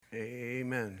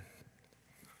Amen.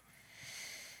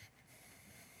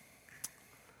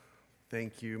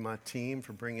 Thank you, my team,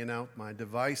 for bringing out my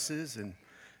devices and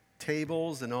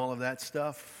tables and all of that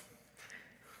stuff.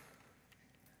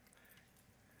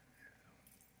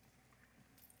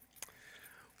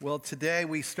 Well, today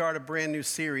we start a brand new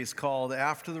series called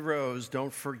After the Rose,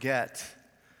 Don't Forget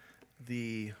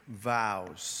the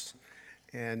Vows.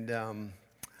 And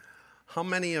how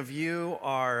many of you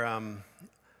are...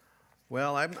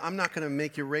 Well, I'm not going to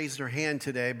make you raise your hand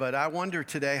today, but I wonder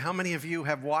today, how many of you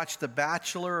have watched The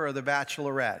Bachelor or The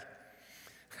Bachelorette?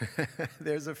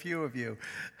 There's a few of you.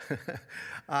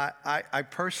 I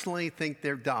personally think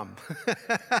they're dumb.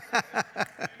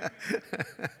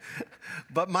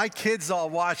 But my kids all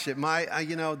watch it.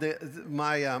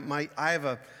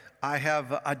 I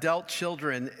have adult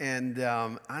children, and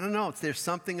I don't know, there's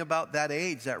something about that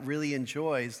age that really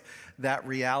enjoys that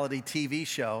reality TV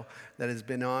show that has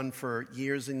been on for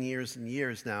years and years and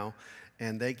years now,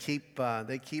 and they keep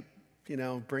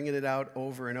bringing it out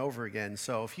over and over again.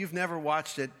 So if you've never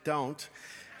watched it, don't.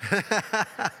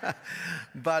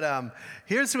 But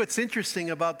here's what's interesting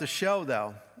about the show,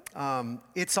 though.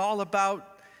 It's all about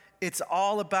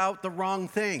the wrong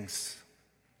things.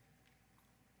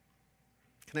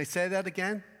 Can I say that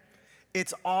again?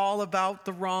 It's all about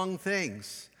the wrong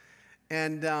things.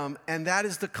 And that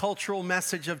is the cultural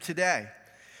message of today.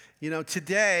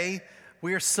 Today,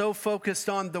 we are so focused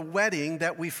on the wedding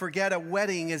that we forget a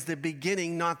wedding is the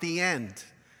beginning, not the end.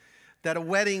 That a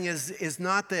wedding is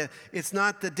not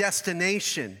the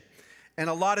destination. And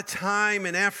a lot of time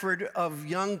and effort of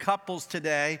young couples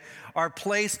today are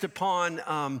placed upon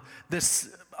the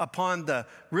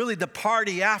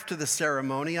party after the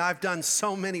ceremony. I've done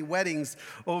so many weddings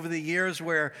over the years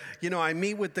where, I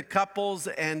meet with the couples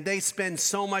and they spend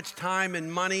so much time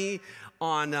and money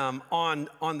on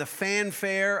the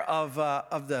fanfare of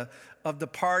the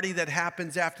party that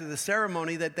happens after the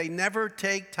ceremony that they never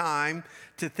take time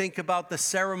to think about the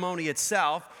ceremony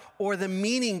itself or the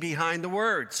meaning behind the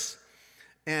words.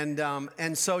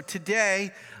 And so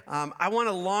today, I want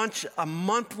to launch a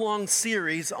month-long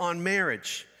series on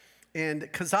marriage. And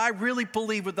because I really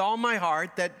believe with all my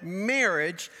heart that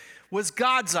marriage was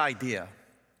God's idea.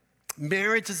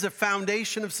 Marriage is the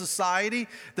foundation of society,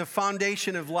 the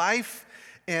foundation of life.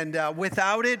 And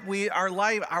without it,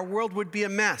 our world would be a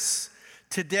mess.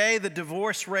 Today, the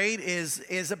divorce rate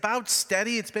is about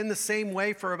steady. It's been the same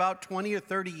way for about 20 or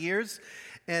 30 years.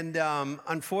 And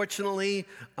unfortunately,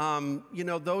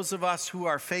 those of us who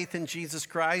are faith in Jesus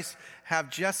Christ have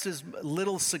just as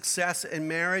little success in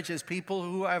marriage as people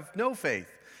who have no faith,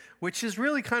 which is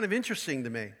really kind of interesting to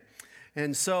me.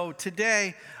 And so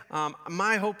today,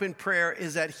 my hope and prayer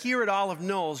is that here at Olive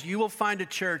Knolls, you will find a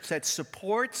church that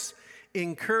supports,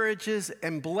 encourages,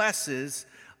 and blesses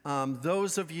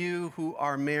those of you who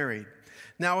are married.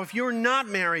 Now, if you're not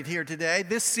married here today,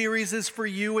 this series is for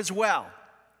you as well.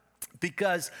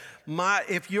 Because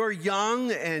if you're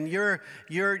young and you're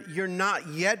not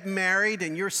yet married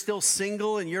and you're still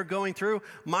single and you're going through,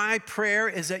 my prayer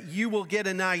is that you will get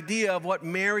an idea of what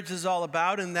marriage is all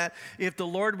about, and that if the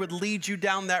Lord would lead you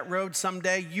down that road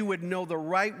someday, you would know the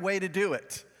right way to do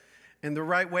it, and the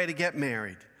right way to get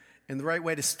married, and the right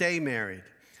way to stay married.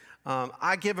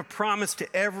 I give a promise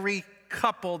to every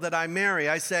couple that I marry.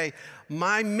 I say,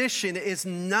 my mission is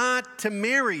not to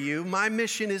marry you. My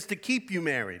mission is to keep you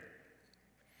married.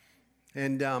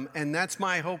 And that's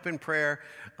my hope and prayer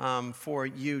for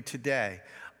you today.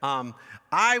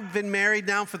 I've been married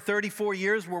now for 34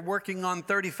 years. We're working on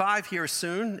 35 here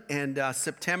soon, and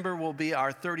September will be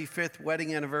our 35th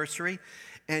wedding anniversary.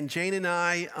 And Jane and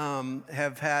I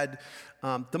have had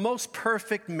the most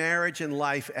perfect marriage in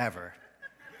life ever.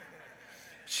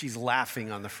 She's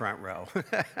laughing on the front row.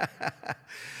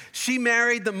 She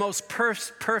married the most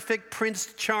perfect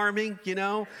Prince Charming,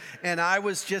 and I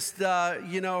was just,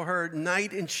 her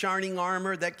knight in shining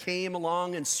armor that came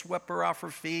along and swept her off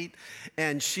her feet,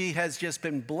 and she has just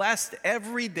been blessed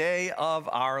every day of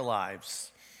our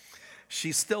lives.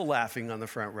 She's still laughing on the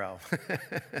front row.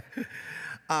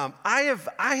 I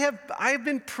have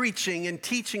been preaching and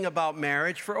teaching about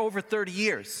marriage for over 30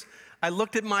 years. I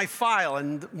looked at my file,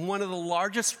 and one of the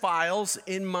largest files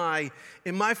in my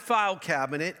file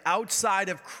cabinet outside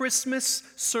of Christmas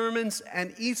sermons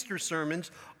and Easter sermons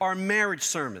are marriage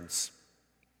sermons.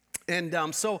 And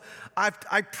so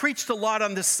I preached a lot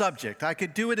on this subject. I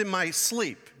could do it in my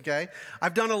sleep, okay?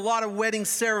 I've done a lot of wedding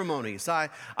ceremonies. I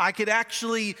could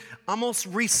actually almost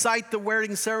recite the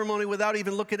wedding ceremony without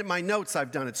even looking at my notes.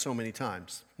 I've done it so many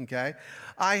times, okay?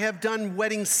 I have done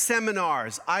wedding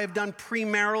seminars. I have done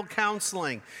premarital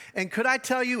counseling. And could I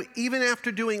tell you, even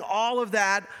after doing all of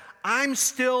that, I'm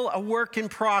still a work in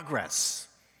progress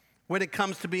when it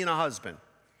comes to being a husband.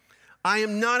 I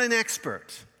am not an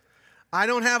expert. I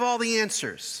don't have all the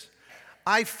answers.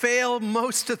 I fail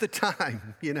most of the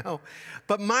time,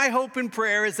 But my hope and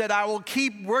prayer is that I will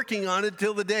keep working on it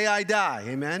till the day I die,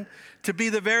 amen? To be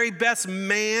the very best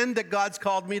man that God's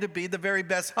called me to be, the very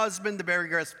best husband, the very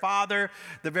best father,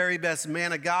 the very best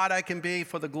man of God I can be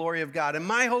for the glory of God. And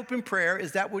my hope and prayer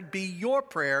is that would be your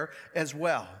prayer as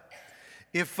well.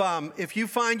 If you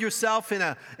find yourself in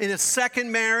a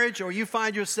second marriage, or you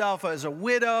find yourself as a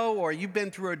widow, or you've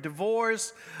been through a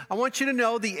divorce, I want you to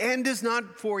know the end is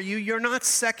not for you. You're not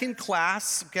second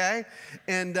class, okay?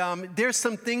 And there's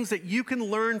some things that you can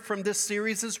learn from this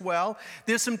series as well.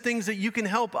 There's some things that you can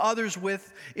help others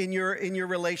with in your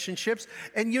relationships.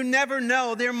 And you never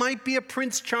know, there might be a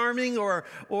Prince Charming or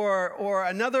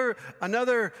another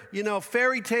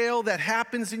fairy tale that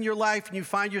happens in your life, and you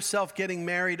find yourself getting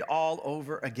married all over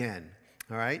again.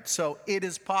 All right, so it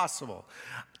is possible.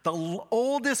 The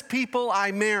oldest people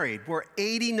I married were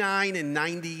 89 and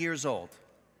 90 years old.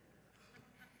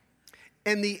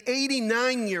 And the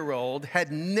 89-year-old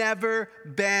had never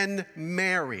been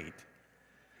married.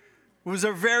 It was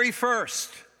her very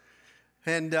first.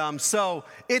 And so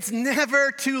it's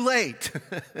never too late.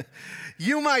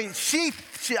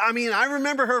 I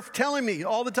remember her telling me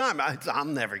all the time,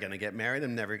 I'm never going to get married.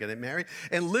 I'm never going to get married.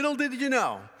 And little did you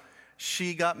know,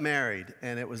 she got married,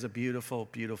 and it was a beautiful,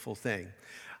 beautiful thing.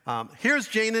 Here's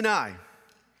Jane and I,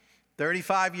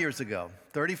 34 years ago.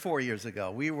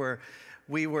 We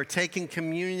were taking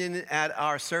communion at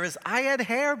our service. I had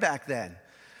hair back then.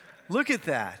 Look at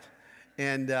that.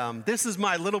 And this is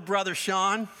my little brother,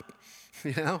 Sean,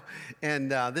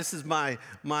 and this is my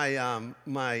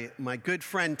good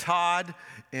friend, Todd,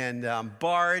 and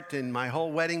Bart, and my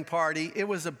whole wedding party. It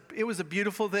was a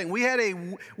beautiful thing. We had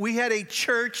a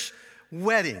church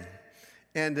wedding,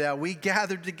 and we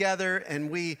gathered together, and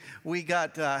we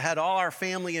had all our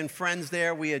family and friends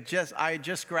there. I had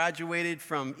just graduated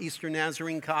from Eastern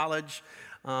Nazarene College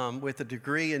with a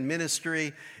degree in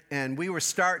ministry, and we were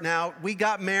starting out. We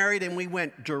got married, and we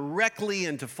went directly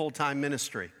into full-time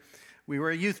ministry. We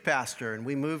were a youth pastor, and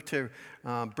we moved to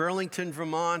Burlington,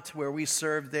 Vermont, where we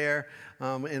served there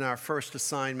in our first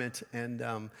assignment.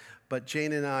 But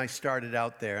Jane and I started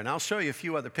out there. And I'll show you a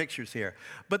few other pictures here.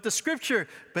 But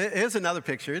here's another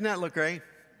picture. Doesn't that look great?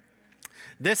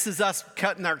 This is us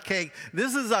cutting our cake.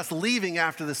 This is us leaving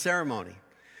after the ceremony.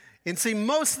 And see,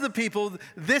 most of the people,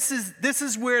 this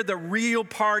is where the real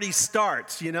party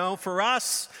starts. For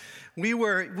us, we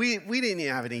didn't even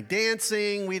have any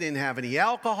dancing. We didn't have any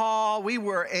alcohol. We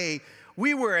were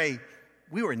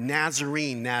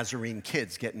Nazarene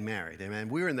kids getting married. Amen.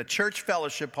 We were in the church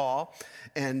fellowship hall,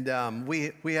 and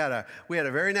we had a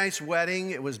very nice wedding.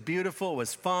 It was beautiful. It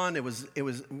was fun. It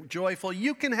was joyful.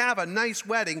 You can have a nice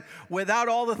wedding without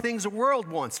all the things the world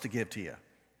wants to give to you.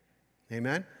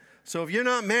 Amen. So if you're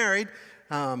not married,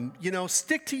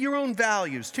 stick to your own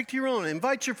values. Stick to your own.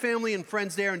 Invite your family and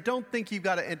friends there, and don't think you've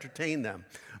got to entertain them.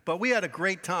 But we had a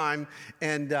great time,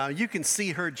 and you can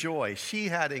see her joy. She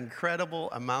had incredible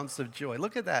amounts of joy.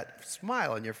 Look at that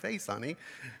smile on your face, honey.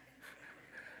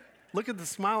 Look at the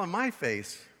smile on my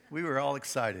face. We were all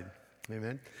excited.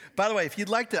 Amen. By the way, if you'd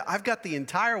like to, I've got the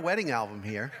entire wedding album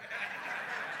here.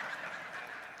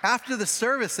 After the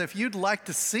service, if you'd like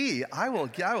to see, I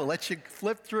will let you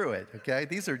flip through it, okay?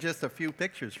 These are just a few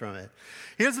pictures from it.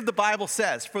 Here's what the Bible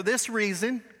says. For this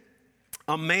reason,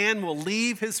 a man will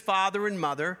leave his father and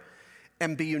mother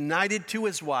and be united to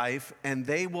his wife, and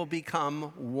they will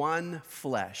become one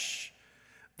flesh.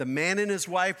 The man and his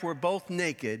wife were both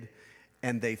naked,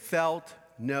 and they felt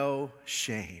no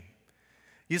shame.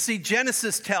 You see,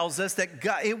 Genesis tells us that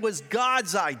it was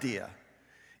God's idea.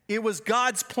 It was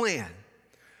God's plan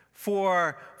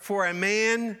for a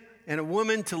man and a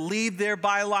woman to leave their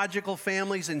biological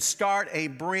families and start a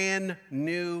brand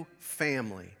new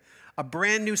family, a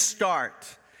brand new start.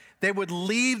 They would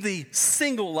leave the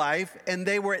single life, and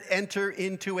they would enter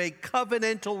into a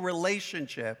covenantal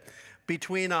relationship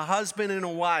between a husband and a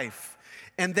wife,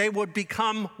 and they would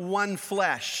become one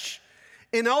flesh.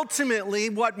 And ultimately,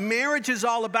 what marriage is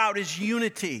all about is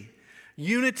unity.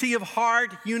 Unity of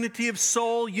heart, unity of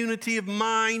soul, unity of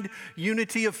mind,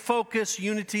 unity of focus,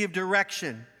 unity of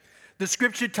direction. The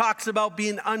scripture talks about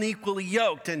being unequally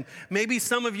yoked, and maybe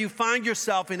some of you find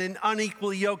yourself in an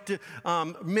unequally yoked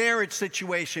marriage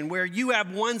situation where you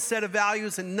have one set of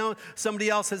values and somebody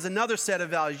else has another set of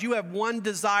values. You have one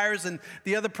desires and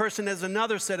the other person has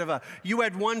another set of values. You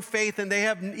had one faith and they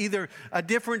have either a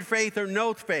different faith or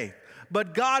no faith.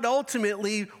 but God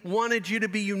ultimately wanted you to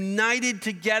be united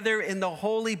together in the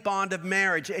holy bond of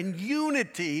marriage. And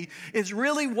unity is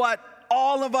really what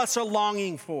all of us are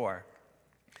longing for.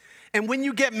 And when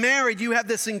you get married, you have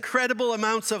this incredible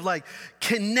amounts of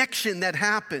connection that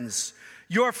happens.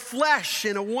 Your flesh,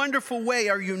 in a wonderful way,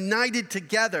 are united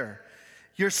together.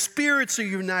 Your spirits are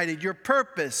united, your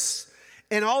purpose.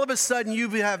 And all of a sudden, you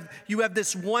have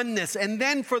this oneness. And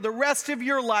then for the rest of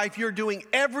your life, you're doing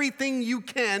everything you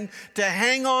can to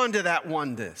hang on to that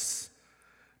oneness.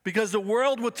 Because the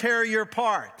world will tear you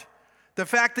apart. The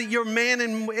fact that you're man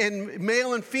and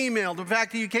male and female, the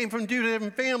fact that you came from two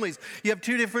different families, you have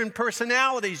two different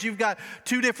personalities, you've got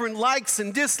two different likes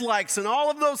and dislikes, and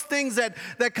all of those things that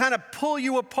kind of pull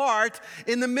you apart.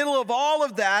 In the middle of all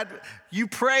of that, you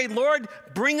pray, Lord,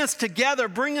 bring us together,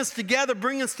 bring us together,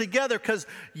 bring us together, because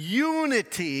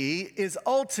unity is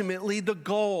ultimately the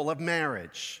goal of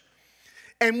marriage.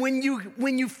 And when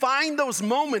you find those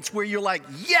moments where you're like,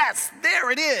 yes,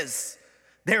 there it is,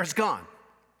 there it's gone.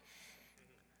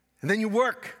 And then you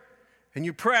work and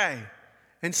you pray.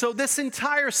 And so this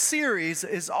entire series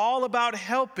is all about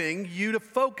helping you to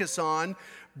focus on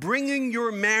bringing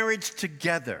your marriage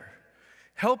together,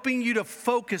 helping you to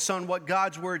focus on what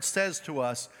God's word says to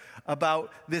us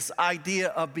about this idea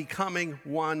of becoming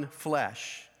one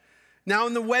flesh. Now,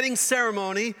 in the wedding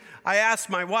ceremony, I asked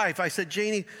my wife, I said,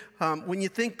 Janie, when you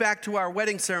think back to our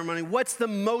wedding ceremony, what's the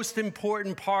most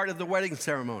important part of the wedding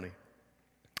ceremony?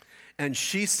 And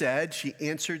she said, she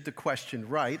answered the question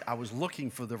right. I was looking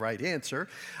for the right answer.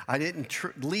 I didn't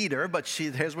lead her, but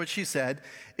here's what she said.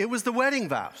 It was the wedding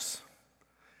vows.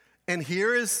 And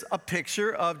here is a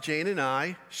picture of Jane and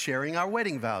I sharing our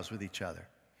wedding vows with each other.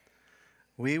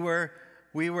 We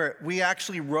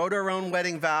actually wrote our own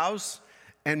wedding vows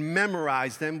and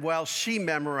memorized them. Well, she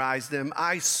memorized them.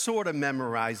 I sort of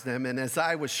memorized them. And as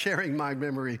I was sharing my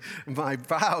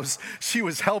vows, she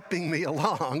was helping me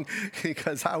along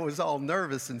because I was all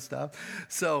nervous and stuff.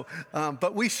 So,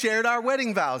 but we shared our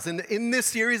wedding vows. And in this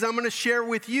series, I'm going to share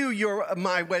with you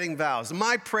my wedding vows.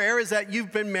 My prayer is that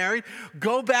you've been married,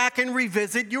 go back and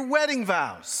revisit your wedding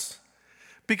vows.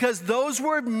 Because those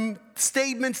were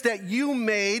statements that you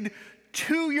made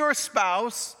to your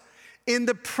spouse in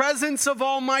the presence of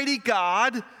Almighty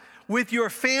God, with your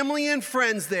family and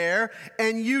friends there,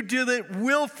 and you did it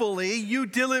willfully, you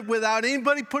did it without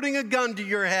anybody putting a gun to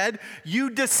your head,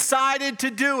 you decided to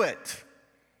do it.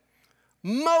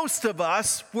 Most of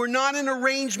us were not in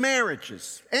arranged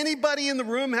marriages. Anybody in the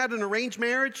room had an arranged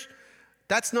marriage?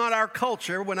 That's not our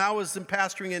culture. When I was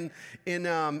pastoring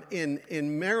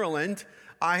in Maryland,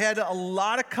 I had a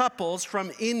lot of couples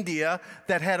from India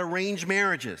that had arranged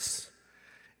marriages.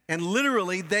 And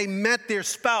literally, they met their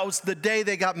spouse the day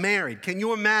they got married. Can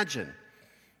you imagine?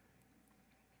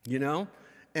 You know?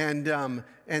 And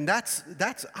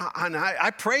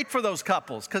I prayed for those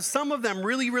couples because some of them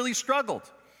really, really struggled.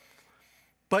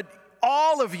 But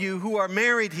all of you who are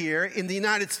married here in the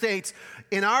United States,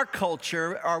 in our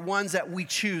culture, are ones that we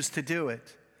choose to do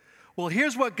it. Well,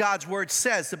 here's what God's word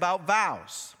says about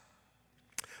vows.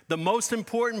 The most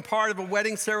important part of a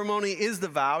wedding ceremony is the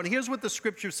vow. And here's what the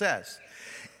scripture says.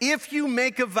 If you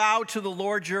make a vow to the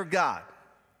Lord your God,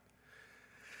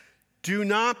 do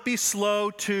not be slow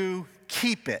to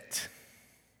keep it.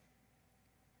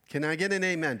 Can I get an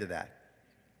amen to that?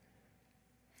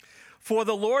 For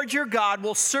the Lord your God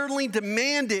will certainly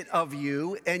demand it of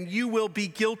you, and you will be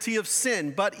guilty of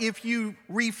sin. But if you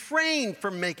refrain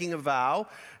from making a vow,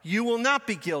 you will not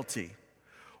be guilty.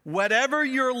 Whatever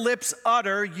your lips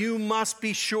utter, you must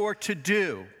be sure to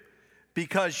do,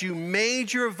 because you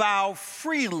made your vow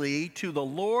freely to the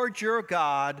Lord your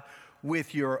God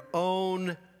with your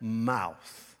own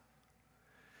mouth.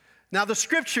 Now, the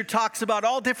scripture talks about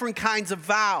all different kinds of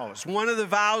vows. One of the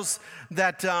vows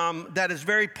that is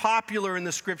very popular in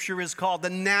the scripture is called the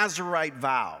Nazirite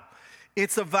vow.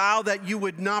 It's a vow that you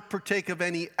would not partake of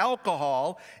any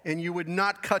alcohol and you would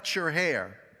not cut your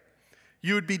hair.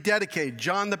 You would be dedicated.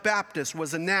 John the Baptist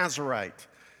was a Nazirite.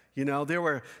 You know,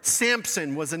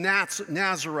 Samson was a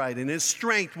Nazirite, and his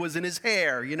strength was in his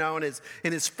hair, you know, and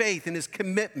his faith and his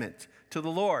commitment to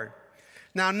the Lord.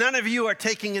 Now, none of you are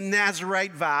taking a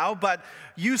Nazirite vow, but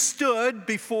you stood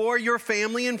before your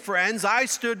family and friends. I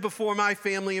stood before my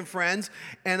family and friends,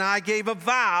 and I gave a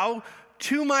vow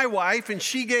to my wife, and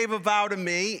she gave a vow to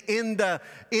me in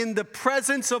the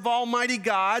presence of Almighty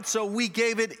God. So we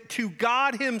gave it to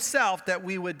God himself that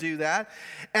we would do that.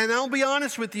 And I'll be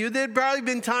honest with you, there'd probably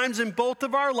been times in both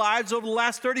of our lives over the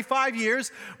last 35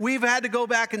 years, we've had to go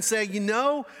back and say, you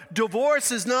know,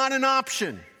 divorce is not an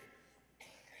option.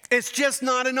 It's just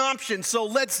not an option. So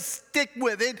let's stick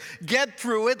with it, get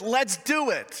through it, let's do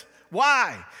it.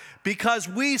 Why? Because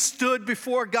we stood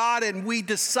before God and we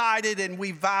decided and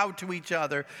we vowed to each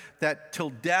other that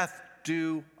till death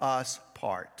do us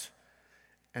part.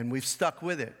 And we've stuck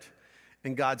with it,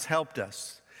 and God's helped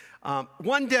us.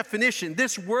 One definition,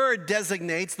 this word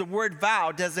designates, the word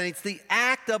vow designates the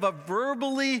act of a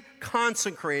verbally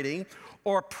consecrating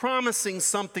or promising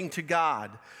something to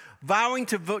God. Vowing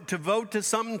to vote to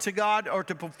something to God or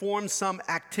to perform some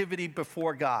activity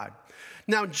before God.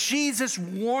 Now, Jesus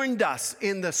warned us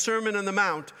in the Sermon on the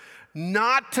Mount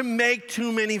not to make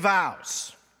too many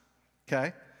vows,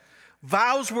 okay?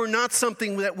 Vows were not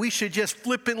something that we should just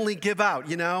flippantly give out,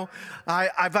 you know?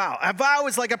 I vow. A vow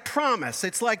is like a promise.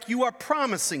 It's like you are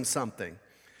promising something.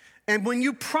 And when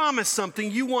you promise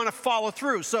something, you want to follow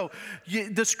through. So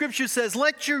the scripture says,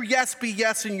 let your yes be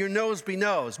yes and your no's be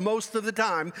no's. Most of the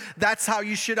time, that's how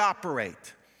you should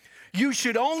operate. You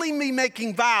should only be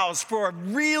making vows for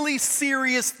really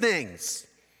serious things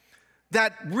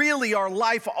that really are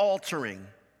life-altering.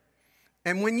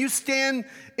 And when you stand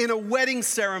in a wedding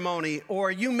ceremony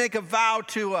or you make a vow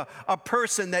to a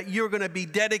person that you're going to be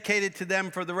dedicated to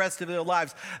them for the rest of their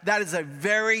lives, that is a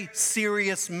very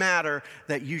serious matter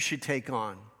that you should take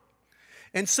on.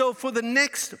 And so for the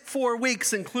next 4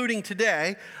 weeks, including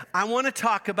today, I want to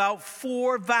talk about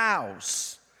 4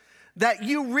 vows that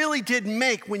you really did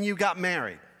make when you got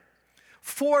married.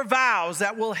 4 vows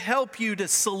that will help you to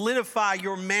solidify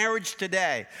your marriage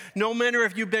today. No matter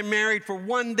if you've been married for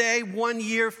 1 day, 1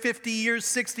 year, 50 years,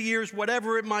 60 years,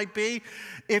 whatever it might be.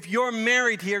 If you're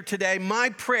married here today, my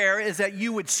prayer is that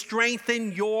you would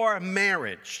strengthen your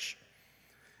marriage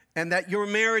and that your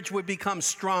marriage would become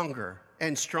stronger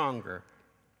and stronger.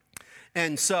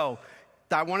 And so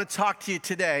I want to talk to you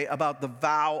today about the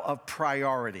vow of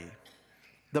priority.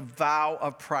 The vow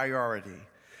of priority.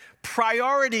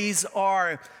 Priorities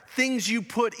are things you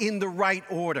put in the right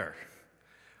order.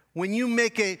 When you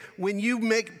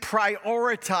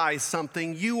prioritize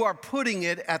something, you are putting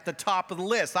it at the top of the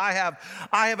list. I have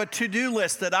a to-do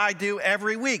list that I do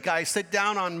every week. I sit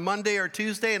down on Monday or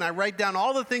Tuesday and I write down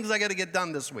all the things I got to get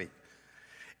done this week.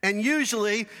 And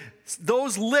usually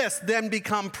those lists then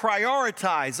become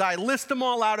prioritized. I list them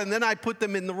all out and then I put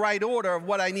them in the right order of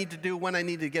what I need to do when I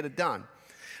need to get it done.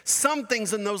 Some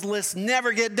things in those lists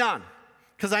never get done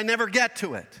because I never get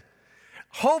to it.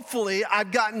 Hopefully,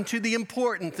 I've gotten to the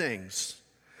important things.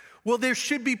 Well, there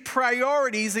should be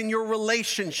priorities in your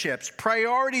relationships,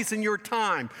 priorities in your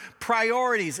time,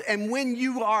 priorities. And when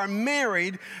you are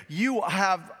married, you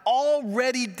have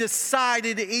already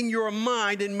decided in your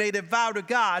mind and made a vow to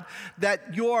God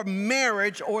that your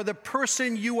marriage or the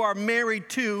person you are married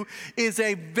to is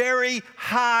a very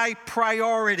high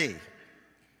priority.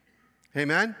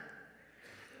 Amen?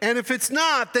 And if it's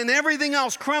not, then everything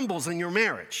else crumbles in your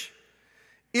marriage.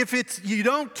 If you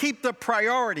don't keep the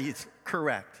priorities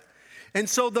correct. And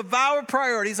so the vow of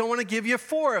priorities, I want to give you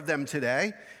 4 of them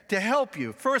today to help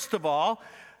you. First of all,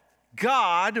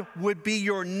 God would be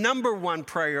your number 1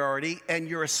 priority and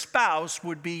your spouse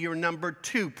would be your number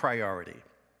 2 priority.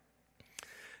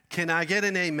 Can I get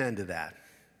an amen to that?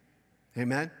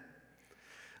 Amen?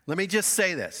 Let me just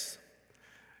say this.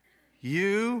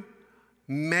 You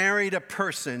married a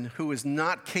person who is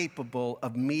not capable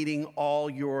of meeting all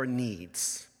your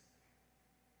needs.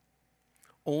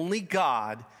 Only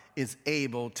God is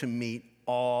able to meet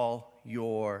all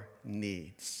your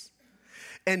needs.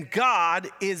 And God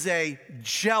is a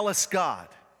jealous God.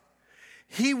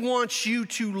 He wants you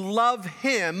to love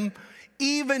Him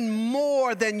even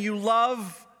more than you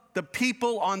love the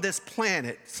people on this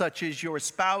planet, such as your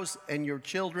spouse and your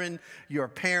children, your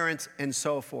parents, and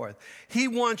so forth. He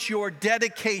wants your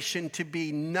dedication to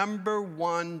be number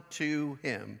 1 to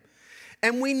Him.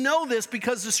 And we know this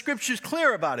because the Scripture's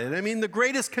clear about it. I mean, the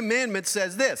greatest commandment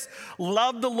says this: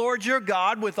 love the Lord your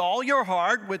God with all your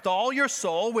heart, with all your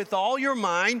soul, with all your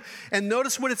mind. And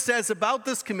notice what it says about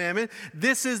this commandment.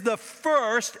 This is the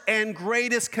first and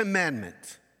greatest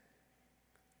commandment.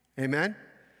 Amen?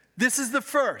 This is the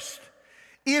first.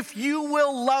 If you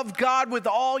will love God with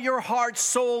all your heart,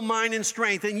 soul, mind, and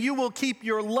strength, and you will keep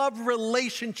your love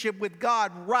relationship with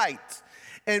God right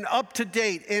and up to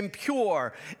date and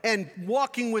pure and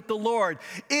walking with the Lord,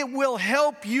 it will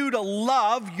help you to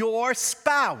love your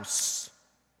spouse.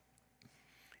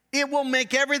 It will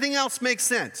make everything else make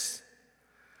sense.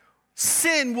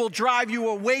 Sin will drive you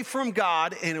away from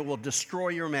God and it will destroy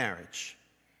your marriage.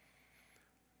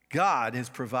 God has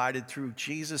provided through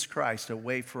Jesus Christ a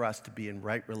way for us to be in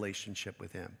right relationship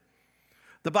with Him.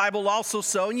 The Bible also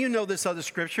says, and you know this other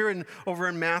scripture over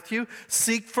in Matthew,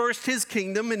 seek first His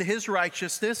kingdom and His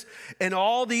righteousness, and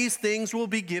all these things will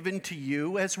be given to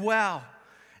you as well.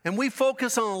 And we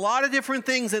focus on a lot of different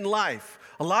things in life.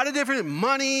 A lot of different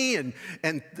money and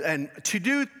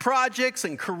to-do projects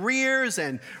and careers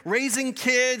and raising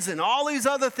kids and all these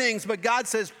other things. But God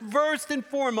says, first and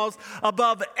foremost,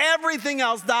 above everything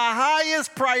else, the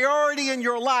highest priority in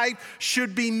your life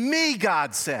should be me,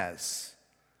 God says.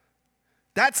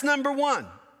 That's number one.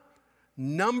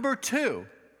 Number two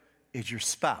is your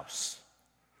spouse.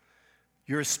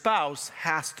 Your spouse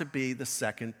has to be the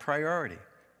second priority.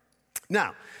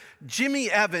 Now, Jimmy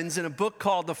Evans, in a book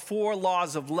called The 4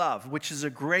 Laws of Love, which is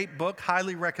a great book,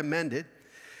 highly recommended,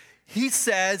 he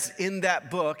says in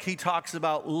that book, he talks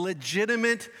about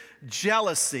legitimate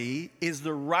jealousy is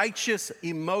the righteous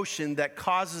emotion that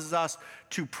causes us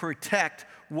to protect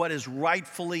what is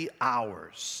rightfully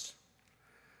ours.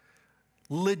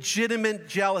 Legitimate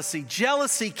jealousy.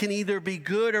 Jealousy can either be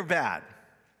good or bad.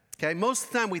 Okay, most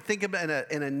of the time we think of it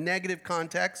in a negative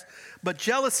context, but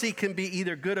jealousy can be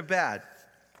either good or bad.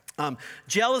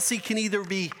 Jealousy can either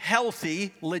be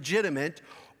healthy, legitimate,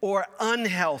 or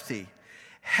unhealthy.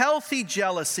 Healthy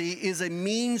jealousy is a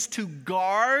means to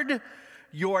guard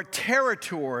your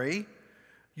territory,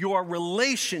 your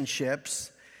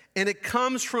relationships, and it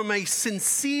comes from a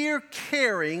sincere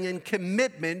caring and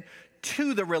commitment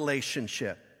to the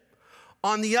relationship.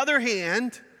 On the other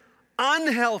hand,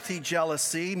 unhealthy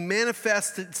jealousy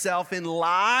manifests itself in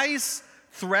lies,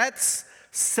 threats,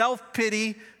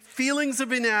 self-pity, feelings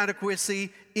of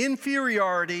inadequacy,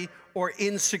 inferiority, or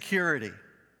insecurity.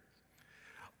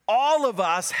 All of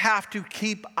us have to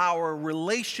keep our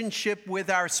relationship with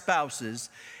our spouses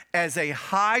as a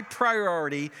high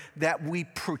priority that we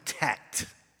protect.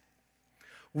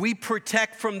 We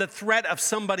protect from the threat of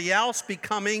somebody else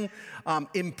becoming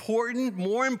important,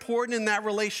 more important in that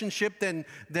relationship than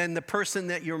the person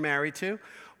that you're married to.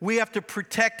 We have to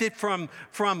protect it from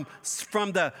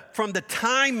the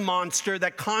time monster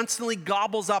that constantly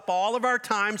gobbles up all of our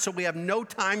time, so we have no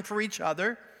time for each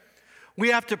other. We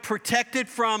have to protect it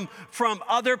from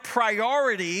other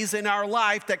priorities in our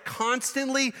life that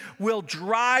constantly will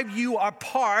drive you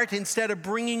apart instead of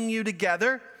bringing you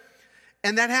together.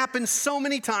 And that happens so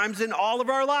many times in all of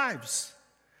our lives.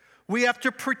 We have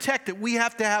to protect it. We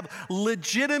have to have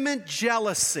legitimate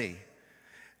jealousy.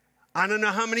 I don't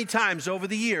know how many times over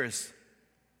the years,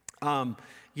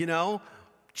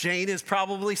 Jane has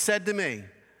probably said to me,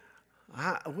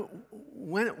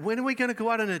 when are we going to go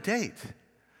out on a date?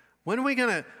 When are we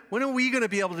going to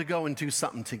be able to go and do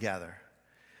something together?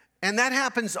 And that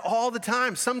happens all the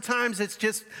time. Sometimes it's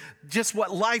just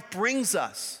what life brings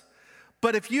us.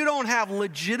 But if you don't have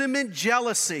legitimate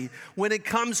jealousy when it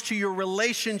comes to your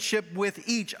relationship with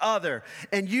each other,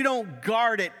 and you don't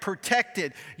guard it, protect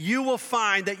it, you will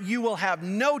find that you will have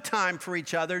no time for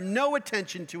each other, no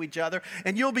attention to each other,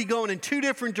 and you'll be going in two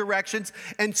different directions,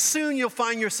 and soon you'll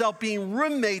find yourself being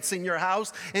roommates in your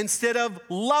house instead of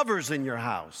lovers in your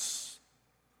house.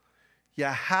 You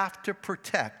have to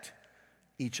protect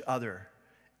each other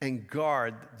and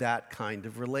guard that kind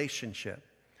of relationship.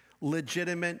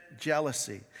 Legitimate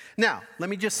jealousy. Now, let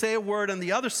me just say a word on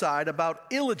the other side about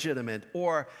illegitimate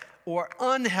or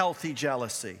unhealthy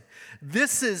jealousy.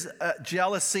 This is a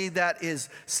jealousy that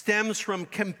stems from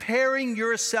comparing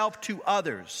yourself to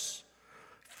others,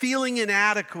 feeling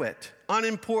inadequate,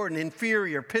 unimportant,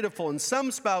 inferior, pitiful. And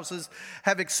some spouses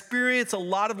have experienced a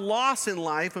lot of loss in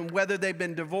life, and whether they've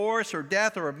been divorced or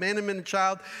death or abandonment of a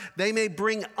child, they may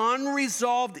bring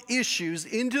unresolved issues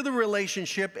into the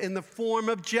relationship in the form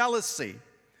of jealousy.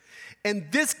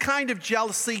 And this kind of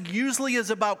jealousy usually is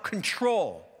about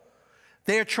control.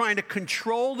 They are trying to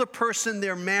control the person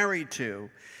they're married to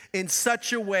in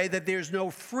such a way that there's no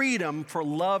freedom for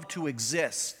love to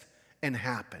exist and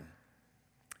happen.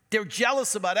 They're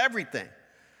jealous about everything.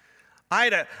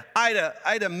 I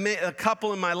had a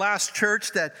couple in my last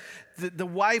church that the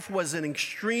wife was an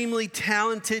extremely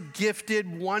talented,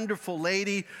 gifted, wonderful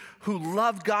lady who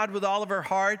loved God with all of her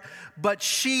heart, but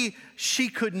she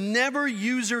could never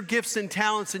use her gifts and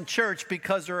talents in church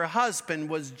because her husband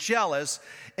was jealous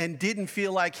and didn't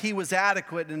feel like he was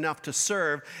adequate enough to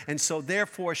serve, and so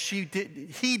therefore he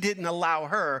didn't allow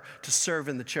her to serve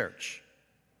in the church.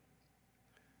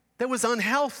 That was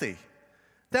unhealthy.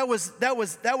 That was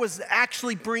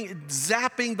actually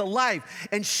zapping the life.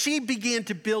 And she began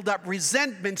to build up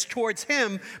resentments towards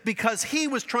him because he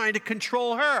was trying to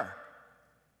control her.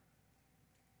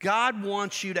 God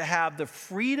wants you to have the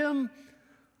freedom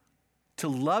to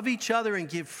love each other and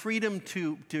give freedom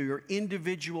to your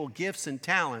individual gifts and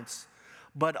talents,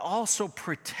 but also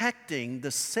protecting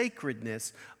the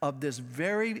sacredness of this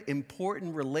very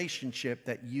important relationship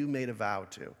that you made a vow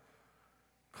to,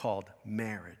 called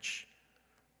marriage.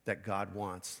 that God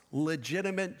wants.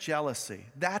 Legitimate jealousy.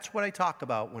 That's what I talk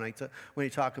about when I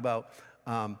talk about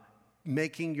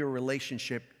making your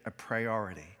relationship a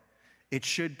priority. It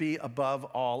should be above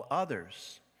all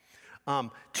others.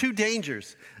 Two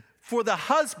dangers. For the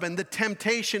husband, the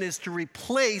temptation is to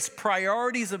replace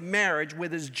priorities of marriage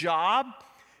with his job,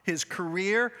 his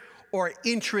career, or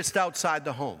interest outside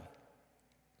the home.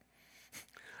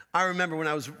 I remember when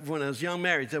I was young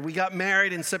married, we got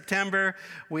married in September.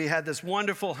 We had this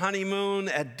wonderful honeymoon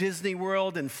at Disney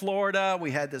World in Florida.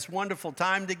 We had this wonderful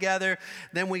time together.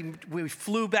 Then we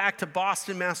flew back to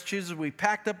Boston, Massachusetts. We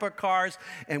packed up our cars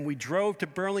and we drove to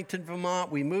Burlington,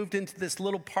 Vermont. We moved into this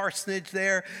little parsonage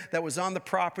there that was on the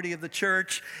property of the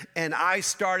church, and I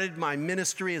started my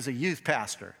ministry as a youth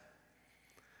pastor.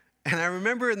 And I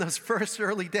remember in those first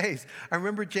early days, I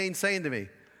remember Jane saying to me,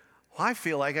 "Well, I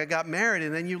feel like I got married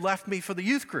and then you left me for the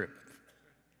youth group.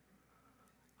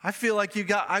 I feel like we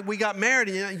got married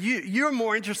and you're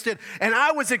more interested." And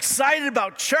I was excited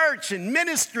about church and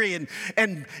ministry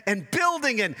and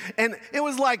building. And it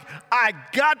was like, I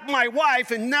got my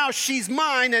wife and now she's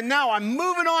mine and now I'm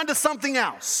moving on to something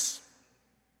else.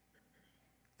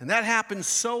 And that happens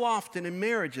so often in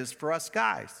marriages for us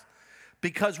guys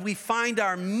because we find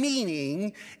our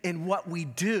meaning in what we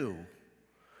do.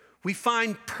 We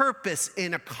find purpose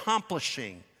in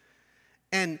accomplishing.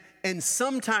 And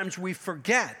sometimes we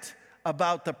forget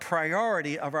about the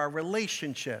priority of our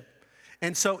relationship.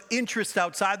 And so interest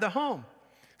outside the home.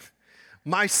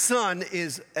 My son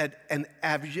is,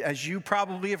 as you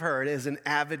probably have heard, is an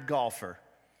avid golfer.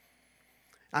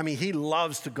 I mean, he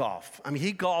loves to golf. I mean,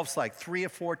 he golfs like 3 or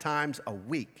 4 times a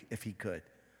week if he could.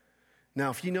 Now,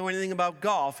 if you know anything about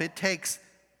golf, it takes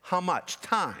how much?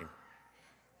 Time.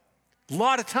 A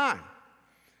lot of time,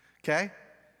 okay?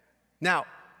 Now,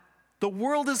 the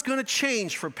world is going to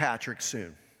change for Patrick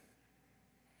soon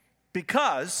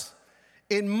because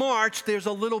in March, there's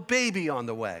a little baby on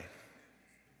the way.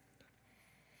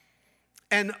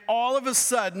 And all of a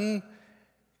sudden,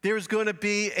 there's going to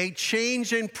be a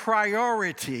change in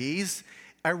priorities,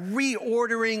 a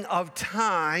reordering of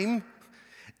time,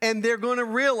 and they're going to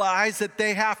realize that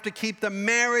they have to keep the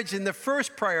marriage in the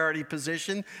first priority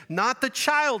position, not the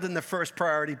child in the first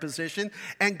priority position.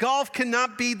 And golf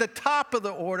cannot be the top of the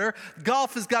order.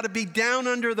 Golf has got to be down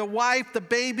under the wife, the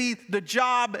baby, the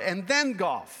job, and then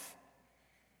golf.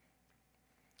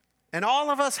 And all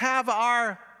of us have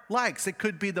our likes. It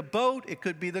could be the boat, it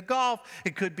could be the golf,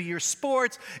 it could be your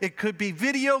sports, it could be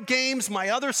video games. My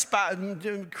other spouse,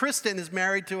 Kristen, is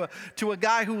married to a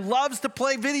guy who loves to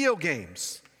play video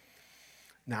games.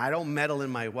 Now, I don't meddle in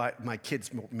my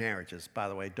kids' marriages, by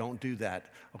the way. Don't do that,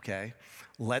 okay?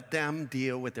 Let them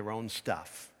deal with their own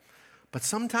stuff. But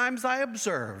sometimes I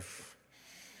observe.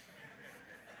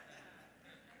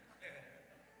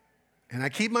 And I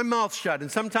keep my mouth shut.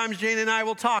 And sometimes Jane and I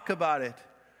will talk about it.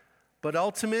 But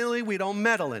ultimately, we don't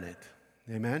meddle in it.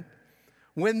 Amen?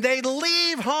 When they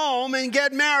leave home and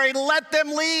get married, let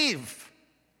them leave.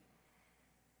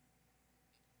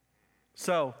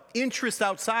 So, interest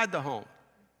outside the home.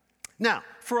 Now,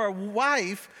 for a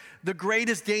wife, the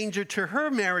greatest danger to her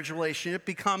marriage relationship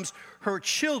becomes her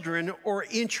children or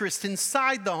interest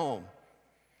inside the home.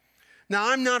 Now,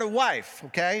 I'm not a wife,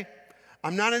 okay?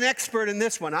 I'm not an expert in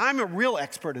this one. I'm a real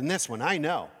expert in this one, I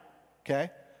know, okay?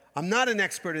 I'm not an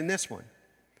expert in this one.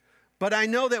 But I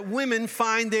know that women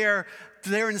find their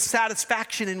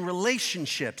satisfaction in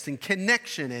relationships and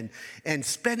connection and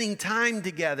spending time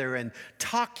together and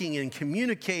talking and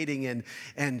communicating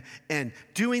and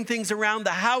doing things around the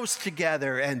house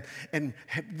together and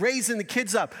raising the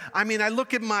kids up. I mean, I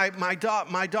look at my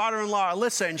daughter-in-law,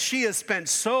 Alyssa, and she has spent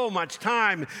so much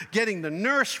time getting the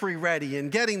nursery ready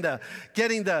and getting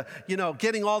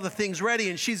all the things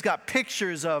ready. And she's got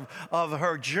pictures of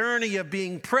her journey of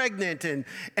being pregnant, and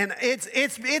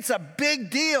it's a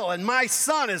big deal. And my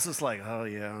son is just like, oh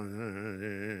yeah.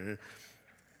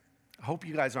 I hope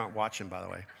you guys aren't watching, by the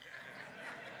way.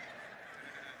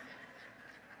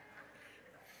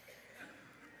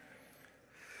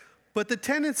 But the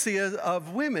tendency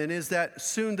of women is that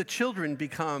soon the children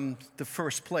become the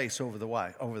first place over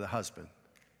the husband.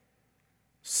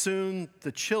 Soon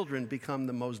the children become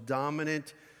the most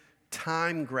dominant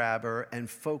time grabber and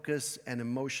focus and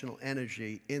emotional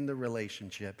energy in the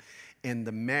relationship, and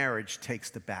the marriage takes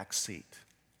the back seat.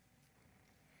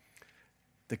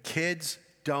 The kids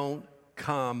don't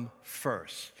come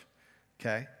first,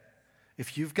 okay?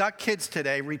 If you've got kids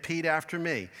today, repeat after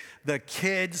me. The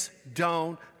kids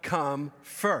don't come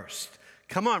first.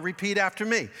 Come on, repeat after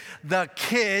me. The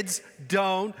kids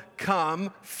don't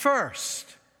come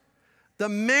first. The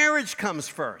marriage comes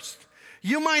first.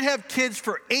 You might have kids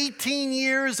for 18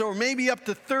 years or maybe up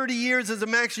to 30 years as a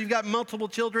max. You've got multiple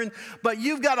children, but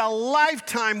you've got a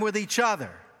lifetime with each other.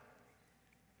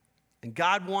 And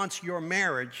God wants your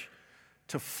marriage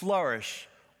to flourish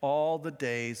all the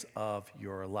days of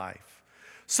your life.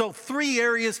 So 3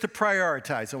 areas to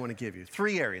prioritize I want to give you.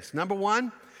 3 areas. Number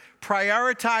 1,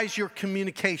 prioritize your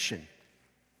communication.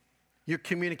 Your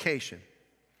communication.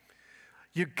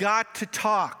 You got to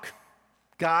talk.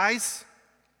 Guys,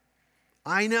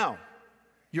 I know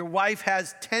your wife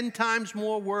has 10 times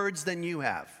more words than you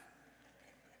have.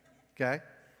 Okay?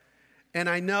 And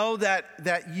I know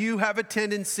that you have a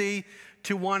tendency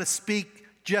to want to speak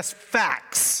just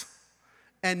facts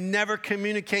and never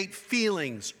communicate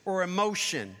feelings or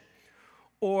emotion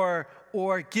or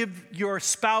give your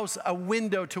spouse a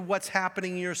window to what's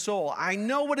happening in your soul. I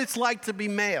know what it's like to be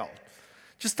male.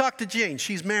 Just talk to Jane.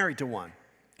 She's married to one,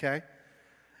 okay?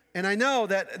 And I know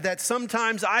that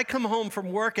sometimes I come home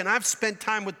from work and I've spent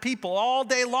time with people all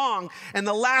day long, and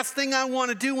the last thing I want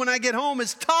to do when I get home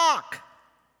is talk.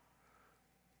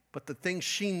 But the thing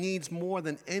she needs more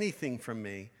than anything from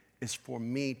me is for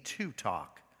me to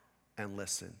talk and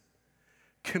listen.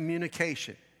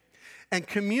 Communication. And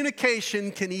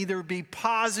communication can either be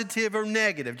positive or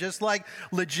negative, just like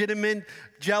legitimate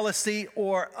jealousy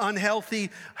or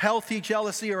healthy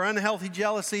jealousy or unhealthy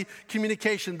jealousy.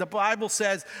 Communication. The Bible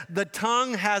says the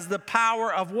tongue has the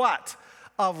power of what?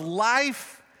 Of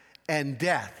life and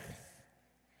death.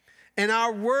 And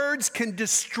our words can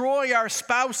destroy our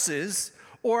spouses,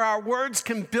 or our words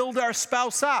can build our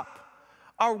spouse up.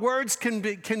 Our words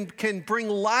can bring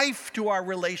life to our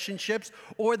relationships,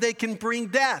 or they can bring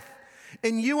death.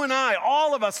 And you and I,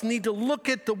 all of us, need to look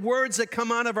at the words that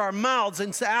come out of our mouths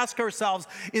and ask ourselves,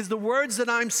 is the words that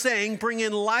I'm saying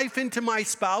bringing life into my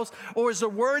spouse, or is the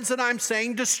words that I'm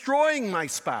saying destroying my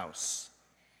spouse?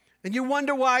 And you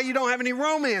wonder why you don't have any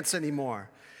romance anymore,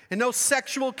 and no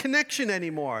sexual connection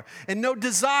anymore, and no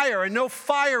desire, and no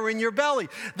fire in your belly.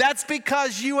 That's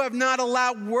because you have not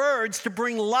allowed words to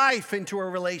bring life into a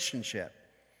relationship.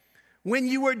 When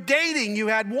you were dating, you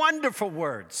had wonderful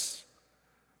words.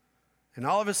 And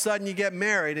all of a sudden you get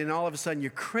married, and all of a sudden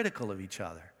you're critical of each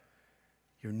other.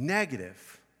 You're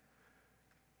negative.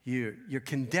 You're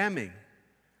condemning.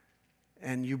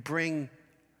 And you bring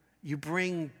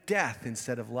death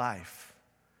instead of life.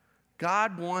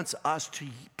 God wants us to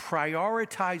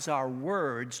prioritize our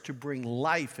words to bring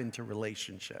life into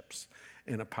relationships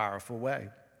in a powerful way.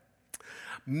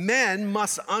 Men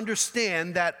must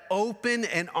understand that open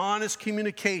and honest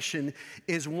communication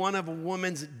is one of a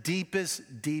woman's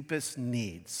deepest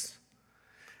needs.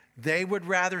 They would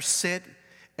rather sit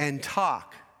and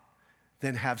talk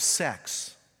than have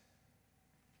sex.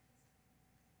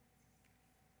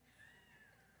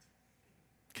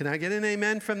 Can I get an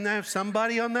amen from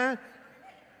somebody on that?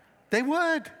 They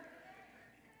would.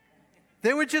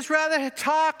 They would just rather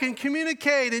talk and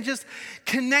communicate and just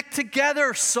connect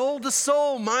together, soul to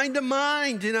soul, mind to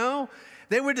mind, you know.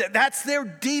 That's their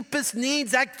deepest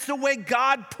needs. That's the way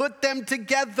God put them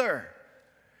together.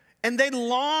 And they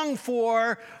long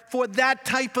for that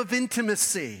type of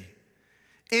intimacy.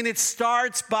 And it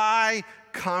starts by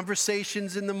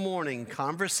conversations in the morning,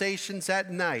 conversations at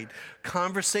night,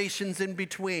 conversations in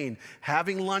between,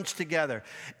 having lunch together.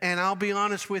 And I'll be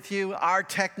honest with you, our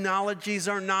technologies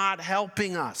are not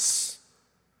helping us.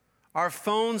 Our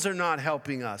phones are not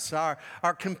helping us. Our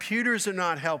computers are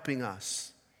not helping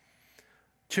us.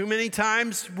 Too many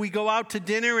times we go out to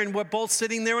dinner and we're both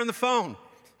sitting there on the phone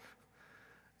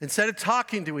instead of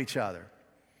talking to each other.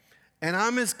 And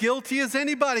I'm as guilty as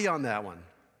anybody on that one.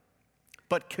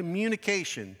 But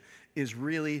communication is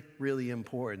really, really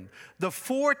important. The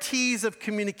 4 T's of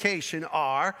communication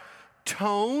are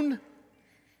tone.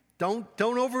 Tone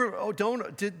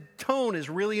is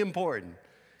really important.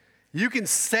 You can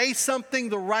say something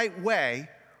the right way,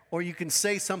 or you can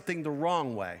say something the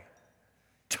wrong way.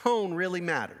 Tone really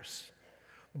matters.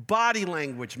 Body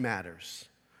language matters.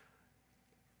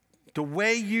 The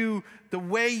way your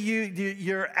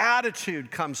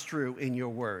attitude comes through in your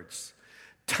words.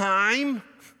 Time.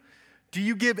 Do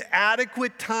you give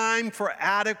adequate time for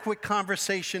adequate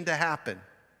conversation to happen?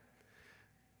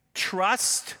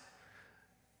 Trust.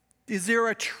 Is there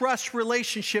a trust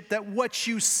relationship that what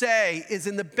you say is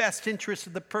in the best interest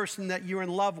of the person that you're in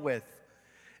love with?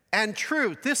 And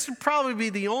truth. This would probably be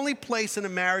the only place in a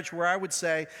marriage where I would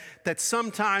say that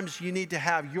sometimes you need to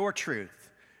have your truth.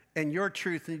 And your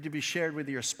truth needs to be shared with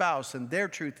your spouse, and their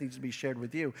truth needs to be shared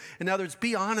with you. In other words,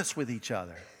 be honest with each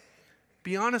other.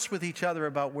 Be honest with each other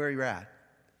about where you're at.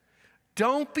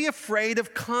 Don't be afraid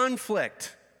of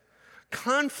conflict.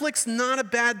 Conflict's not a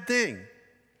bad thing.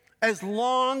 as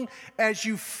long as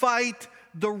you fight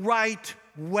the right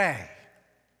way.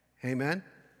 Amen?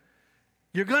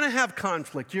 You're going to have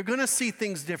conflict. You're going to see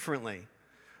things differently.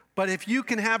 But if you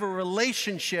can have a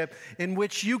relationship in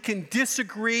which you can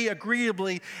disagree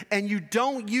agreeably and you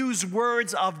don't use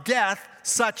words of death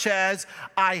such as,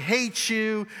 I hate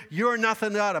you, you're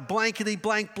nothing but a blankety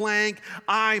blank blank,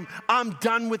 I'm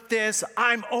done with this,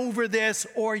 I'm over this,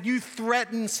 or you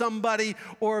threaten somebody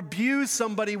or abuse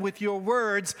somebody with your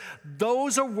words,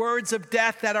 those are words of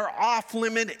death that are off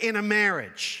limit in a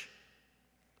marriage.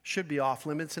 Should be off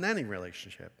limits in any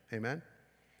relationship. Amen?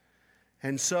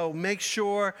 And so make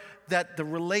sure that the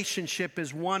relationship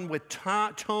is one with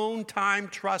tone, time,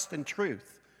 trust, and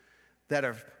truth that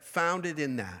are founded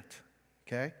in that,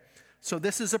 okay? So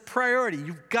this is a priority.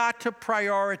 You've got to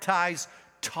prioritize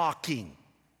talking.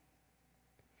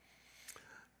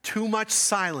 Too much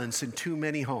silence in too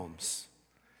many homes,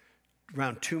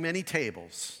 around too many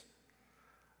tables,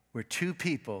 where two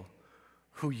people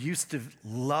who used to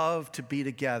love to be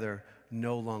together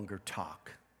no longer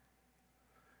talk.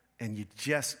 And you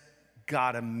just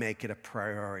got to make it a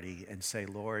priority and say,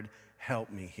 Lord, help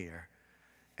me here,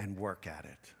 and work at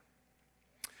it.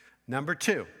 Number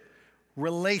 2,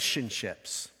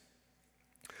 relationships.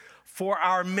 For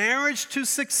our marriage to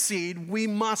succeed, we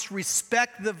must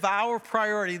respect the vow of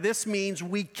priority. This means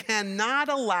we cannot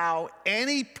allow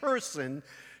any person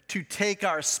to take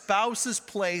our spouse's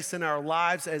place in our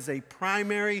lives as a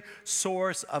primary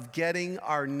source of getting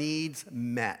our needs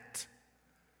met.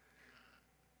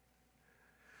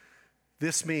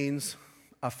 This means,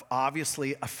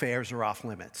 obviously, affairs are off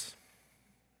limits.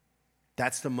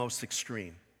 That's the most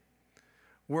extreme.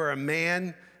 Where a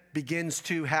man begins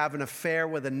to have an affair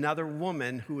with another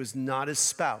woman who is not his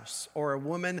spouse, or a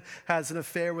woman has an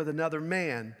affair with another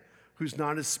man who's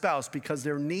not his spouse, because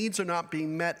their needs are not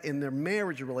being met in their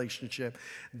marriage relationship,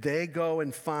 they go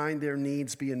and find their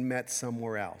needs being met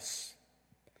somewhere else.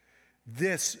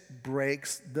 This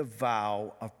breaks the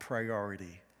vow of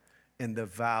priority and the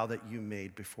vow that you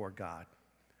made before God.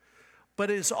 But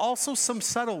it is also some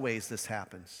subtle ways this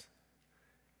happens.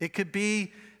 It could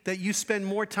be that you spend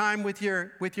more time with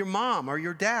your mom or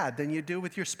your dad than you do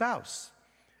with your spouse.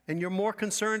 And you're more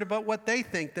concerned about what they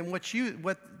think than what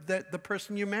the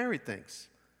person you married thinks.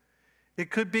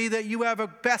 It could be that you have a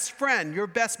best friend, your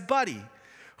best buddy,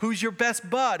 who's your best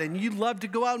bud, and you love to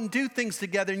go out and do things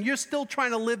together, and you're still trying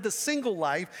to live the single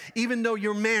life even though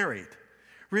you're married.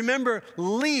 Remember,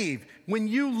 leave. When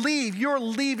you leave, you're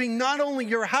leaving not only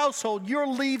your household, you're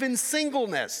leaving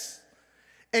singleness.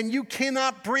 And you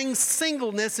cannot bring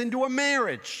singleness into a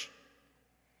marriage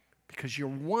because you're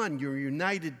one, you're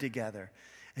united together.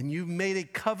 And you've made a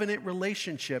covenant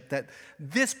relationship that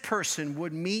this person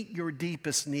would meet your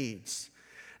deepest needs.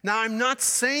 Now, I'm not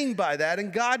saying by that,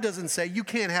 and God doesn't say you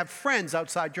can't have friends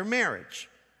outside your marriage.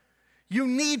 You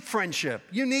need friendship.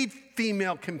 You need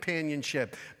female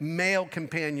companionship, male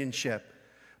companionship.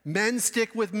 Men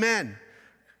stick with men.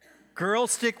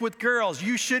 Girls stick with girls.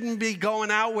 You shouldn't be going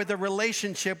out with a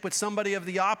relationship with somebody of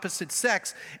the opposite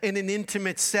sex in an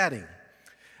intimate setting.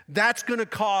 That's going to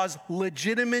cause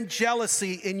legitimate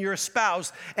jealousy in your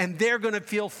spouse, and they're going to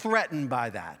feel threatened by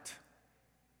that.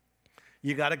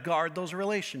 You got to guard those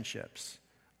relationships.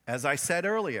 As I said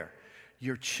earlier,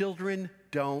 your children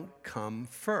don't come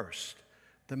first.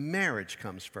 The marriage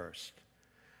comes first.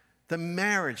 The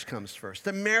marriage comes first.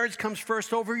 The marriage comes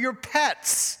first over your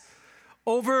pets,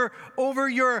 over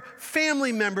your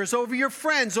family members, over your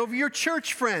friends, over your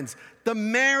church friends. The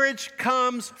marriage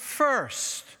comes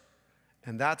first.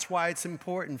 And that's why it's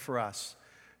important for us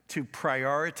to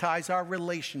prioritize our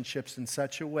relationships in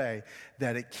such a way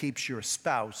that it keeps your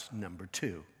spouse number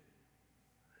 2.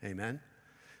 Amen?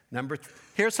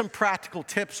 Here's some practical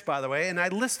tips, by the way, and I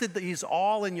listed these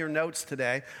all in your notes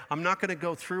today. I'm not going to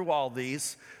go through all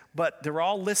these, but they're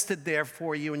all listed there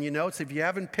for you in your notes. If you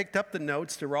haven't picked up the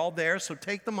notes, they're all there, so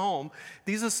take them home.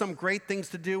 These are some great things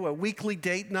to do: a weekly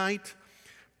date night,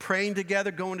 praying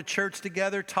together, going to church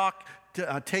together,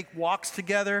 take walks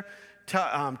together,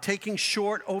 taking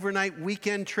short overnight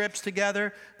weekend trips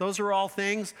together. Those are all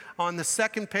things. On the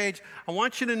second page, I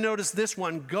want you to notice this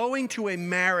one: going to a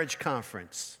marriage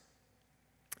conference.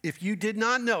 If you did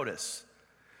not notice,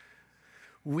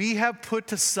 we have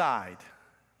put aside,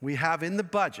 we have in the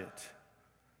budget,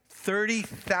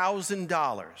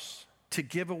 $30,000 to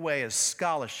give away as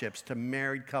scholarships to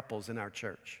married couples in our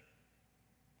church.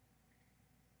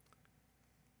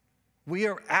 We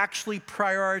are actually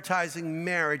prioritizing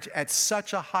marriage at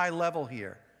such a high level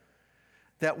here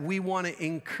that we want to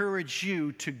encourage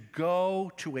you to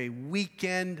go to a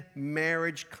weekend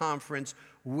marriage conference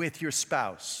with your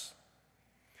spouse.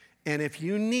 And if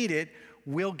you need it,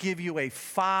 we'll give you a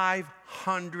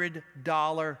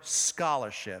 $500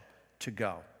 scholarship to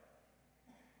go.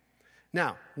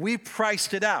 Now, we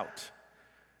priced it out.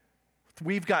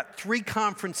 We've got 3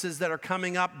 conferences that are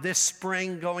coming up this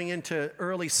spring going into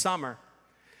early summer.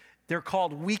 They're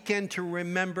called Weekend to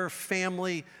Remember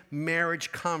Family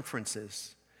Marriage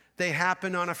Conferences. They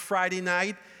happen on a Friday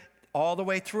night all the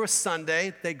way through a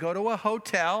Sunday. They go to a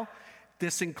hotel.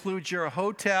 This includes your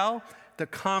hotel, the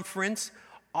conference,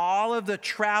 all of the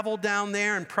travel down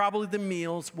there, and probably the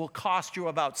meals will cost you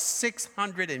about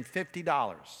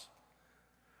 $650.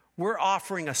 We're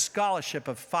offering a scholarship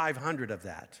of $500 of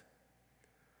that.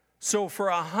 So for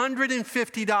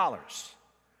 $150,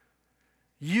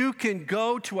 you can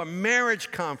go to a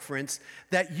marriage conference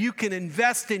that you can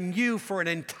invest in you for an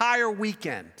entire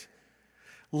weekend.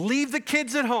 Leave the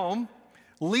kids at home,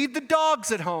 leave the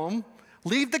dogs at home,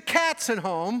 leave the cats at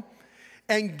home,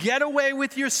 and get away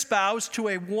with your spouse to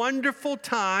a wonderful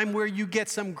time where you get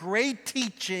some great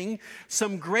teaching,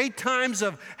 some great times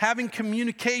of having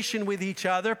communication with each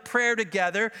other, prayer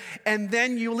together, and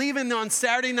then you'll even on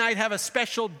Saturday night have a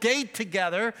special date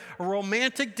together, a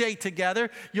romantic date together.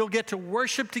 You'll get to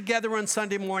worship together on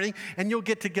Sunday morning, and you'll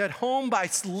get to get home by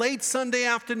late Sunday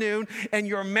afternoon, and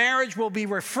your marriage will be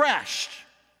refreshed.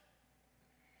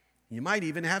 You might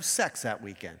even have sex that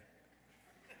weekend.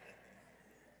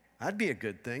 That'd be a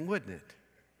good thing, wouldn't it?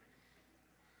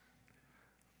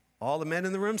 All the men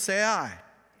in the room say aye.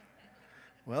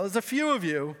 Well, there's a few of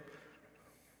you.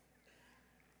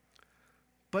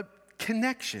 But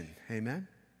connection, amen?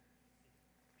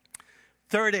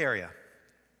 Third area,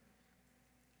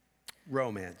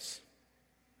 romance.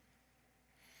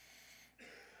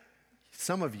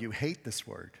 Some of you hate this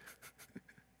word.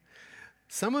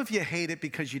 Some of you hate it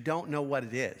because you don't know what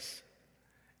it is.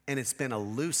 And it's been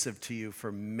elusive to you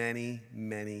for many,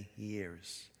 many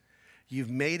years. You've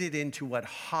made it into what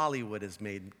Hollywood has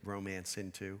made romance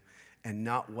into and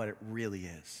not what it really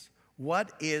is.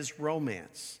 What is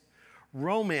romance?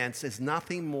 Romance is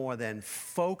nothing more than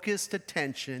focused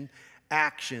attention,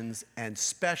 actions, and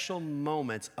special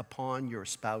moments upon your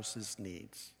spouse's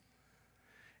needs.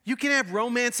 You can have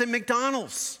romance at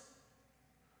McDonald's.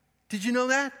 Did you know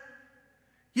that?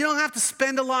 You don't have to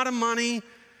spend a lot of money.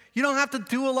 You don't have to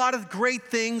do a lot of great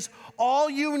things. All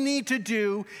you need to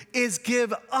do is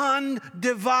give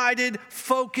undivided,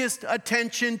 focused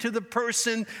attention to the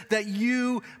person that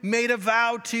you made a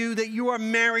vow to, that you are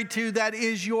married to, that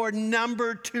is your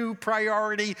number 2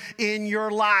 priority in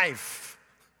your life.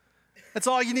 That's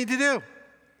all you need to do.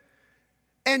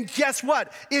 And guess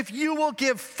what? If you will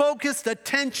give focused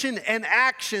attention and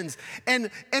actions and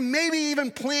maybe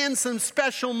even plan some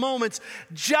special moments,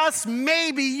 just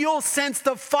maybe you'll sense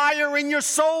the fire in your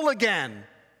soul again.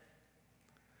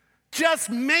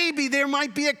 Just maybe there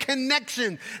might be a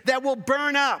connection that will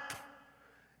burn up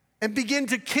and begin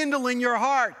to kindle in your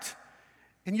heart.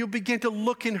 And you'll begin to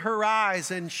look in her eyes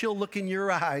and she'll look in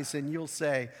your eyes and you'll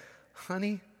say,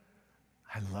 honey,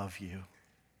 I love you.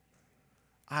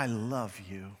 I love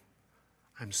you.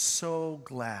 I'm so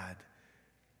glad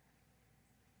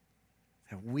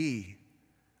that we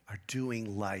are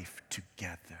doing life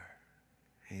together.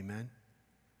 Amen.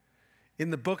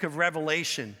 In the book of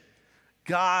Revelation,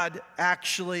 God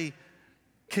actually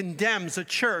condemns a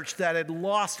church that had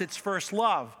lost its first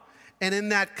love. And in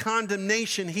that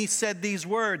condemnation, he said these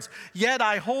words, "Yet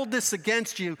I hold this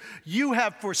against you. You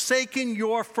have forsaken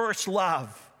your first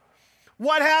love."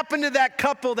 What happened to that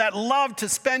couple that loved to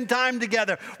spend time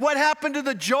together? What happened to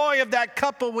the joy of that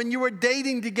couple when you were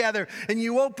dating together and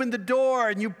you opened the door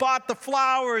and you bought the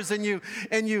flowers and you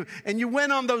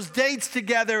went on those dates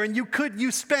together and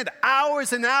you spent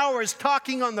hours and hours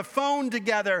talking on the phone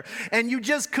together and you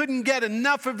just couldn't get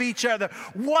enough of each other?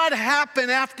 What happened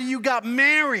after you got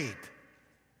married?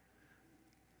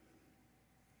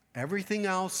 Everything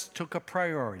else took a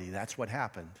priority. That's what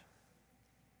happened.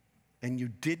 And you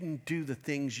didn't do the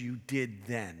things you did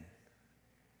then.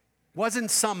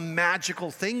 Wasn't some magical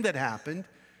thing that happened.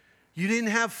 You didn't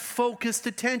have focused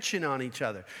attention on each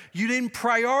other. You didn't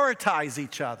prioritize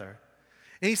each other.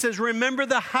 And he says, remember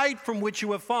the height from which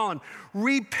you have fallen.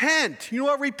 Repent. You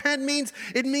know what repent means?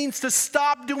 It means to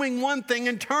stop doing one thing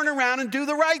and turn around and do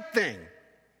the right thing.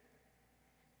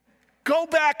 Go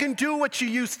back and do what you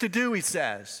used to do, he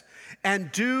says.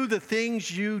 And do the things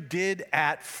you did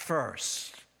at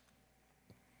first.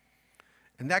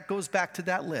 And that goes back to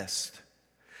that list.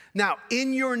 Now,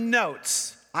 in your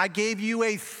notes, I gave you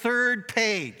a third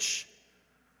page,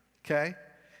 okay?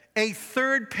 A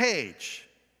third page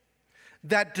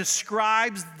that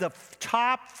describes the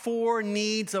top 4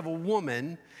 needs of a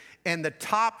woman and the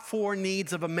top 4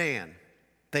 needs of a man.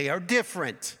 They are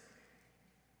different.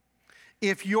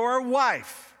 If you're a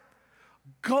wife,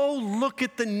 go look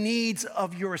at the needs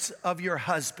of your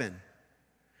husband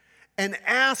and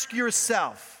ask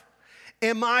yourself,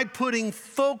 am I putting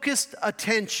focused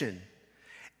attention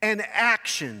and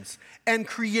actions and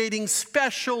creating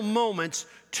special moments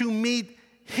to meet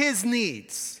his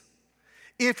needs?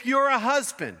 If you're a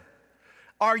husband,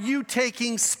 are you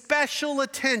taking special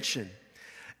attention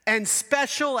and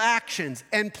special actions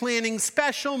and planning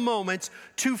special moments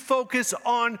to focus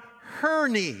on her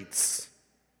needs,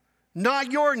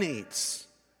 not your needs?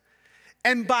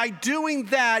 And by doing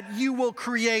that, you will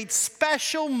create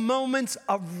special moments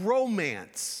of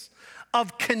romance,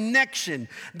 of connection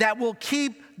that will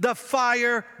keep the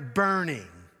fire burning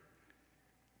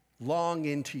long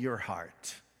into your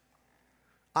heart.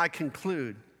 I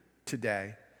conclude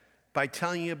today by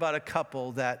telling you about a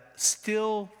couple that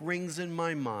still rings in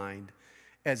my mind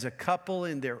as a couple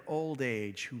in their old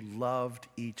age who loved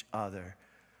each other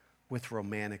with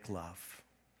romantic love.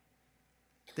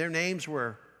 Their names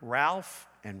were Ralph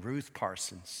and Ruth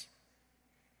Parsons.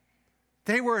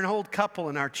 They were an old couple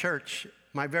in our church,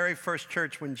 my very first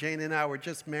church when Jane and I were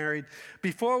just married,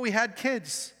 before we had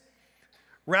kids.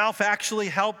 Ralph actually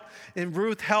helped, and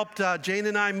Ruth helped Jane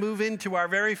and I move into our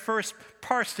very first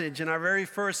parsonage and our very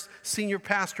first senior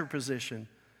pastor position.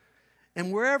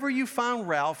 And wherever you found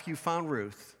Ralph, you found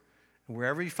Ruth. And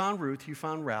wherever you found Ruth, you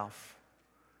found Ralph.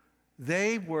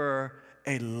 They were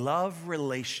a love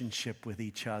relationship with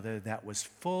each other that was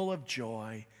full of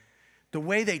joy. The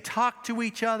way they talked to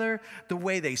each other, the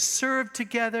way they served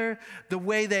together, the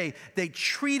way they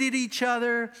treated each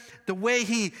other, the way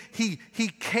he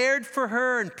cared for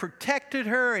her and protected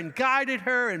her and guided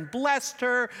her and blessed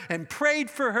her and prayed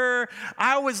for her.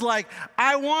 I was like,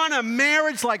 I want a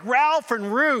marriage like Ralph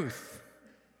and Ruth.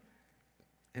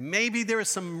 And maybe there are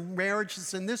some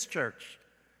marriages in this church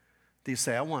that you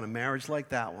say, I want a marriage like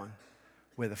that one,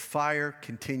 where the fire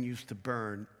continues to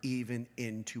burn even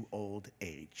into old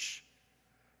age.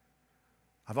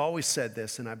 I've always said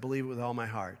this, and I believe it with all my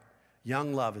heart.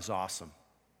 Young love is awesome,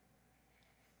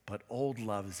 but old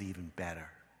love is even better.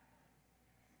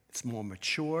 It's more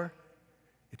mature,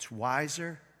 it's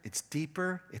wiser, it's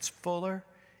deeper, it's fuller,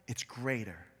 it's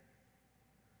greater.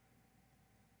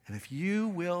 And if you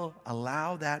will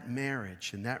allow that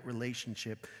marriage and that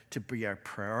relationship to be our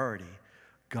priority,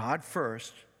 God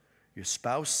first, your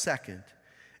spouse second,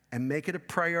 and make it a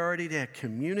priority to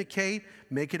communicate,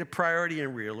 make it a priority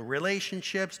in real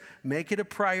relationships, make it a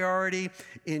priority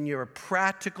in your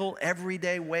practical,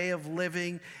 everyday way of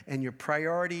living, and your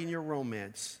priority in your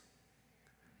romance,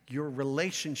 your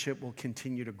relationship will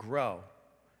continue to grow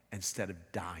instead of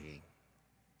dying.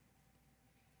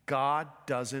 God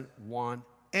doesn't want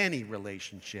any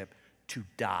relationship to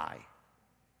die.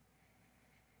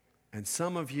 And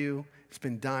some of you, it's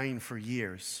been dying for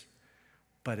years,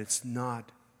 but it's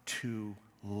not too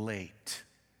late.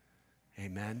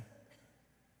 Amen?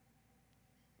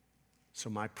 So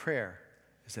my prayer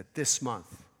is that this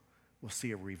month we'll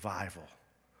see a revival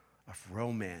of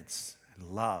romance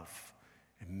and love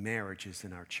and marriages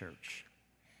in our church.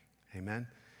 Amen?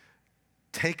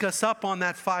 Take us up on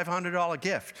that $500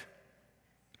 gift,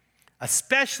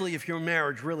 especially if your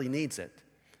marriage really needs it.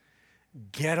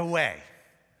 Get away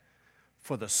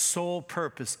for the sole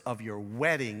purpose of your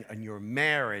wedding and your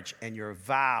marriage and your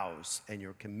vows and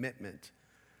your commitment.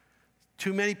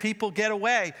 Too many people get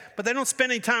away, but they don't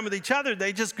spend any time with each other.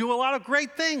 They just do a lot of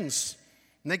great things.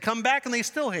 And they come back and they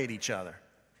still hate each other.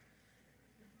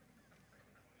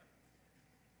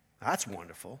 That's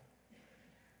wonderful.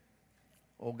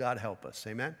 Oh, God, help us.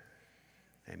 Amen?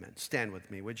 Amen. Stand with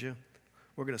me, would you?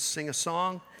 We're going to sing a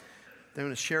song. Then I'm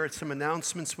going to share some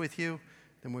announcements with you.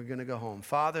 Then we're going to go home.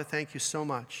 Father, thank you so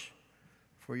much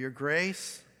for your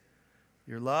grace,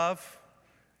 your love,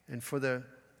 and for the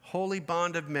holy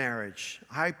bond of marriage.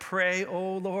 I pray,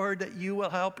 oh Lord, that you will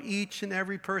help each and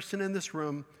every person in this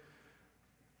room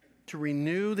to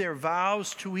renew their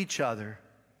vows to each other,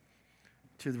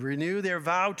 to renew their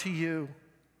vow to you,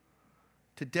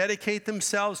 to dedicate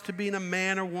themselves to being a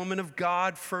man or woman of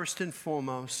God first and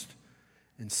foremost,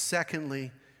 and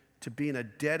secondly, to being a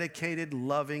dedicated,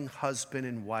 loving husband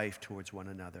and wife towards one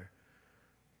another.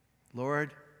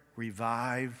 Lord,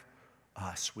 revive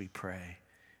us, we pray.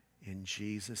 In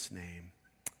Jesus' name,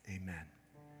 amen.